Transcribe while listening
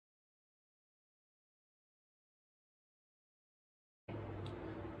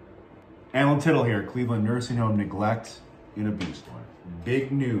Alan Tittle here, Cleveland Nursing Home Neglect and Abuse Alert.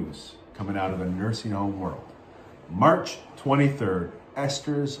 Big news coming out of the nursing home world. March 23rd,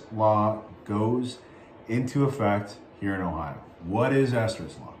 Esther's Law goes into effect here in Ohio. What is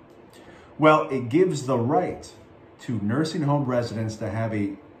Esther's Law? Well, it gives the right to nursing home residents to have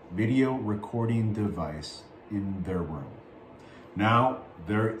a video recording device in their room. Now,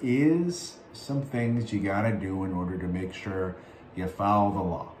 there is some things you gotta do in order to make sure you follow the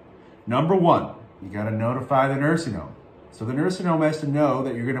law. Number one, you gotta notify the nursing home. So the nursing home has to know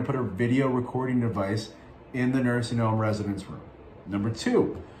that you're gonna put a video recording device in the nursing home resident's room. Number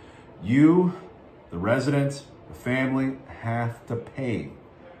two, you, the resident, the family, have to pay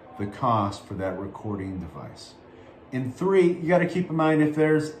the cost for that recording device. And three, you gotta keep in mind if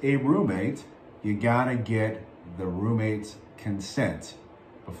there's a roommate, you gotta get the roommate's consent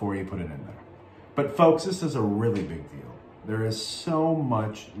before you put it in there. But folks, this is a really big deal. There is so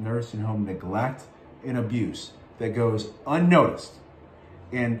much nursing home neglect and abuse that goes unnoticed.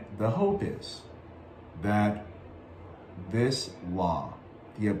 And the hope is that this law,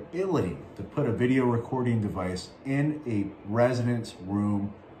 the ability to put a video recording device in a resident's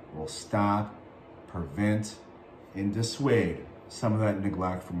room, will stop, prevent, and dissuade some of that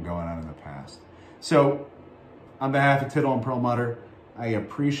neglect from going on in the past. So, on behalf of Tittle and Perlmutter, I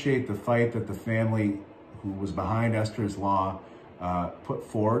appreciate the fight that the family who was behind Esther's Law put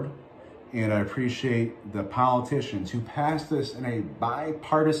forward. And I appreciate the politicians who passed this in a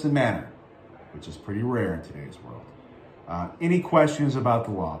bipartisan manner, which is pretty rare in today's world. Any questions about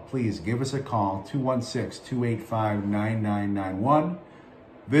the law, please give us a call, 216-285-9991.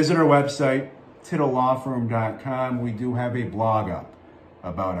 Visit our website, tittlelawfirm.com. We do have a blog up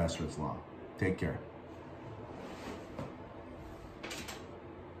about Esther's Law. Take care.